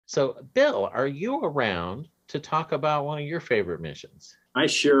So, Bill, are you around to talk about one of your favorite missions? I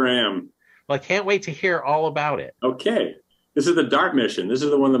sure am. Well, I can't wait to hear all about it. Okay. This is the DART mission. This is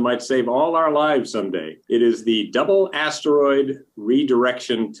the one that might save all our lives someday. It is the double asteroid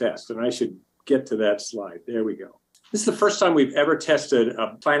redirection test. And I should get to that slide. There we go. This is the first time we've ever tested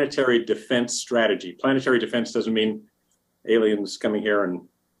a planetary defense strategy. Planetary defense doesn't mean aliens coming here and,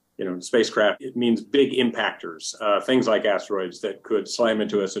 spacecraft. It means big impactors, things like asteroids that could slam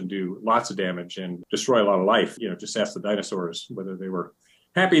into us and do lots of damage and destroy a lot of life. Just ask the dinosaurs whether they were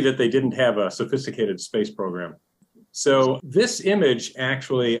happy that they didn't have a sophisticated space program. So this image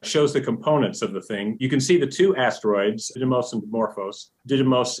actually shows the components of the thing. You can see the two asteroids, Didymos and Dimorphos.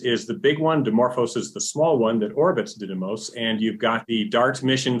 Didymos is the big one. Dimorphos is the small one that orbits Didymos. And you've got the DART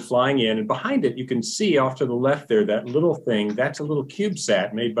mission flying in. And behind it, you can see off to the left there, that little thing. That's a little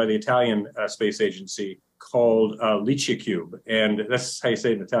CubeSat made by the Italian space agency called LiCiaCube. And that's how you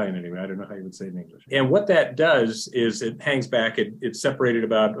say it in Italian anyway. I don't know how you would say it in English. And what that does is it hangs back. It's separated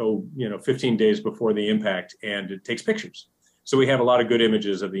about, 15 days before the impact, and it takes pictures. So we have a lot of good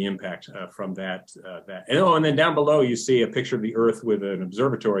images of the impact from that. And then down below, you see a picture of the Earth with an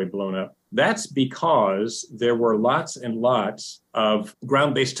observatory blown up. That's because there were lots and lots of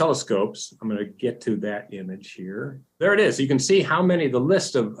ground-based telescopes. I'm going to get to that image here. There it is. You can see how many, the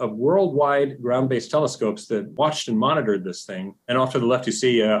list of worldwide ground-based telescopes that watched and monitored this thing. And off to the left, you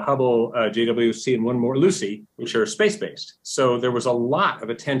see Hubble, JWST, and one more, Lucy, which are space-based. So there was a lot of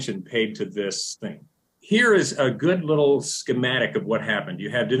attention paid to this thing. Here is a good little schematic of what happened. You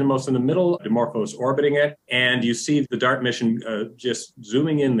have Didymos in the middle, Dimorphos orbiting it, and you see the DART mission just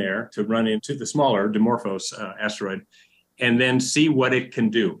zooming in there to run into the smaller Dimorphos asteroid, and then see what it can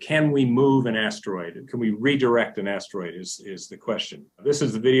do. Can we move an asteroid? Can we redirect an asteroid is the question. This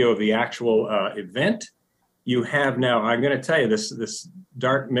is the video of the actual event. You have now, I'm going to tell you, this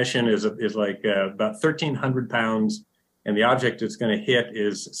DART mission is like about 1,300 pounds, and the object it's going to hit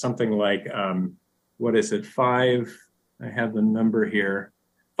is something like, what is it, I have the number here,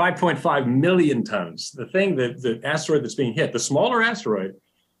 5.5 million tons. The asteroid that's being hit, the smaller asteroid,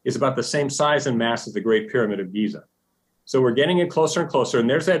 is about the same size and mass as the Great Pyramid of Giza. So we're getting it closer and closer, and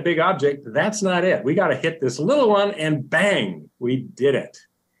there's that big object. That's not it. We got to hit this little one, and bang, we did it.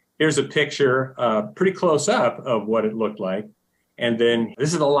 Here's a picture pretty close up of what it looked like. And then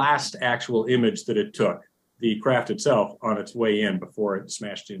this is the last actual image that it took, the craft itself on its way in before it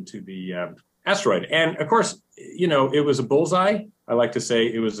smashed into the asteroid. And of course, it was a bullseye. I like to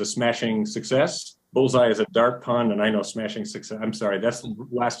say it was a smashing success. Bullseye is a DART pun, and I know smashing success. I'm sorry, that's the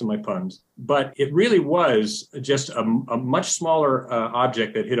last of my puns. But it really was just a much smaller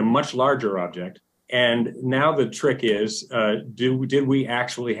object that hit a much larger object. And now the trick is, did we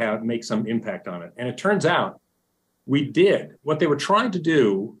actually make some impact on it? And it turns out we did. What they were trying to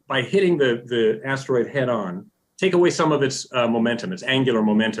do by hitting the asteroid head on, take away some of its momentum, its angular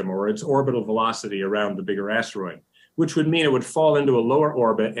momentum, or its orbital velocity around the bigger asteroid, which would mean it would fall into a lower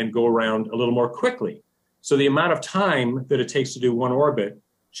orbit and go around a little more quickly. So the amount of time that it takes to do one orbit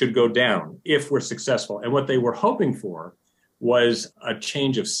should go down if we're successful. And what they were hoping for was a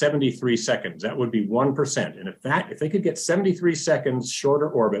change of 73 seconds. That would be 1%. And if they could get 73 seconds shorter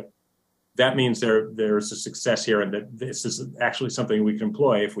orbit, that means there's a success here, and that this is actually something we can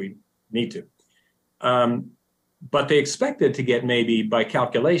employ if we need to. But they expected to get maybe, by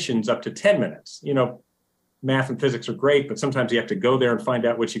calculations, up to 10 minutes. Math and physics are great, but sometimes you have to go there and find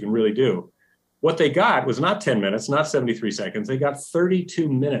out what you can really do. What they got was not 10 minutes, not 73 seconds. They got 32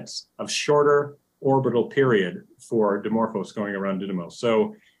 minutes of shorter orbital period for Dimorphos going around Didymos.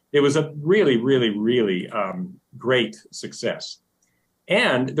 So it was a really, really, really great success.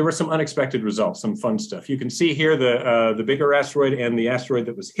 And there were some unexpected results, some fun stuff. You can see here the bigger asteroid and the asteroid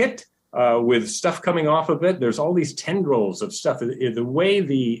that was hit. With stuff coming off of it. There's all these tendrils of stuff. The way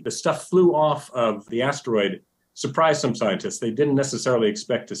the stuff flew off of the asteroid surprised some scientists. They didn't necessarily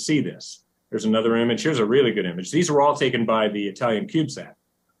expect to see this. There's another image. Here's a really good image. These were all taken by the Italian CubeSat.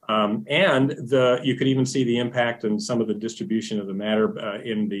 And you could even see the impact and some of the distribution of the matter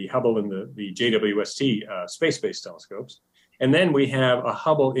in the Hubble and the JWST space-based telescopes. And then we have a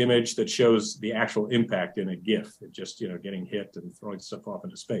Hubble image that shows the actual impact in a GIF, just getting hit and throwing stuff off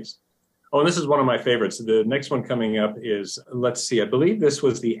into space. Oh, and this is one of my favorites. The next one coming up is, let's see, I believe this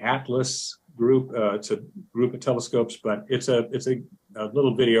was the Atlas group. It's a group of telescopes, but it's a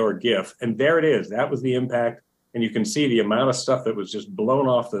little video or GIF. And there it is. That was the impact. And you can see the amount of stuff that was just blown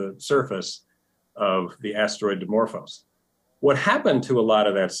off the surface of the asteroid Dimorphos. What happened to a lot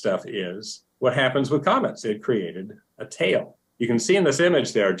of that stuff is what happens with comets. It created a tail. You can see in this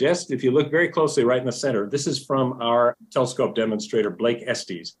image there, just if you look very closely right in the center, this is from our telescope demonstrator, Blake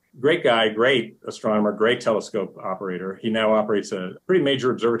Estes. Great guy, great astronomer, great telescope operator. He now operates a pretty major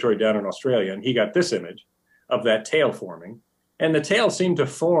observatory down in Australia, and he got this image of that tail forming. And the tail seemed to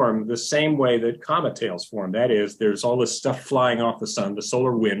form the same way that comet tails form. That is, there's all this stuff flying off the sun, the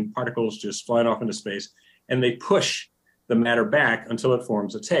solar wind, particles just flying off into space, and they push the matter back until it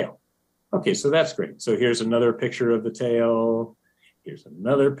forms a tail. Okay, so that's great. So here's another picture of the tail. Here's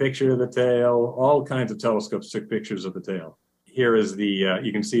another picture of the tail. All kinds of telescopes took pictures of the tail. Here is the,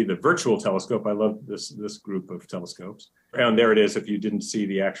 you can see the virtual telescope. I love this group of telescopes. And there it is if you didn't see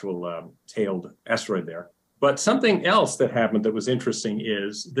the actual tailed asteroid there. But something else that happened that was interesting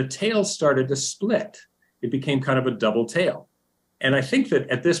is the tail started to split. It became kind of a double tail. And I think that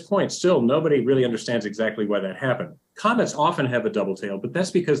at this point, still, nobody really understands exactly why that happened. Comets often have a double tail, but that's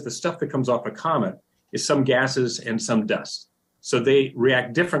because the stuff that comes off a comet is some gases and some dust. So they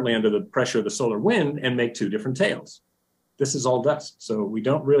react differently under the pressure of the solar wind and make two different tails. This is all dust, so we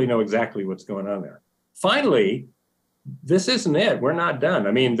don't really know exactly what's going on there. Finally, this isn't it. We're not done.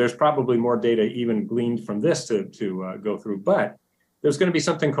 I mean, there's probably more data even gleaned from this to go through, but there's going to be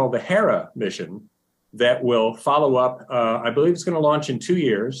something called the Hera mission that will follow up. I believe it's going to launch in 2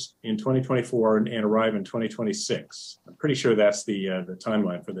 years, in 2024, and arrive in 2026. I'm pretty sure that's the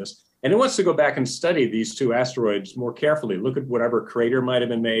timeline for this. And it wants to go back and study these two asteroids more carefully, look at whatever crater might have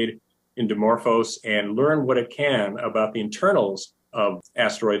been made in Dimorphos, and learn what it can about the internals of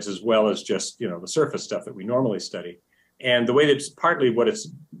asteroids, as well as just, you know, the surface stuff that we normally study. And the way that's partly what it's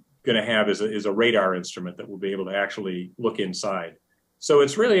going to have is a radar instrument that will be able to actually look inside. So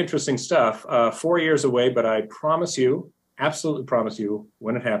it's really interesting stuff. 4 years away, but I promise you, absolutely promise you,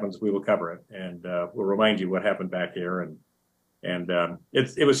 when it happens, we will cover it, and we'll remind you what happened back here. And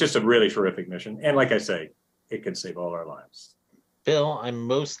it was just a really terrific mission. And like I say, it can save all our lives. Bill, I'm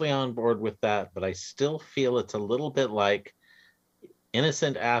mostly on board with that, but I still feel it's a little bit like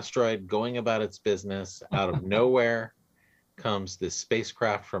innocent asteroid going about its business. Out of nowhere comes this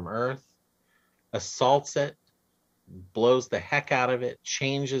spacecraft from Earth, assaults it, blows the heck out of it,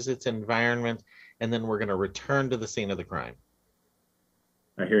 changes its environment, and then we're going to return to the scene of the crime.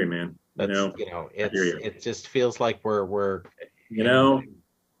 I hear you, man. It just feels like we're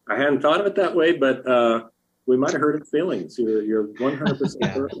I hadn't thought of it that way, but we might have hurt its feelings. You're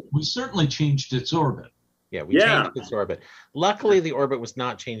 100% correct. We certainly changed its orbit. Yeah, we changed its orbit. Luckily, the orbit was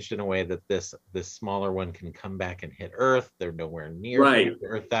not changed in a way that this smaller one can come back and hit Earth. They're nowhere near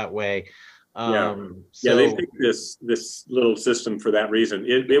Earth that way. They picked this little system for that reason.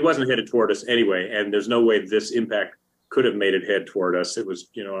 It wasn't headed toward us anyway, and there's no way this impact could have made it head toward us. It was,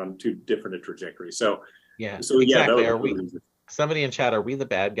 on too different a trajectory. So exactly. Somebody in chat, are we the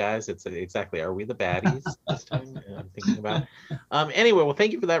bad guys? It's exactly, are we the baddies this time? I'm thinking about. Anyway, well,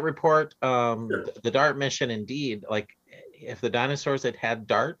 thank you for that report. The DART mission, indeed, like if the dinosaurs had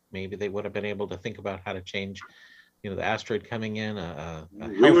DART, maybe they would have been able to think about how to change, the asteroid coming in, a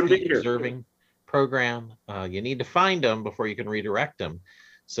healthy observing program. You need to find them before you can redirect them.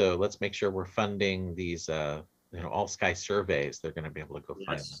 So let's make sure we're funding these, all sky surveys. They're going to be able to go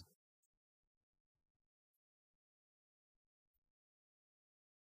find them.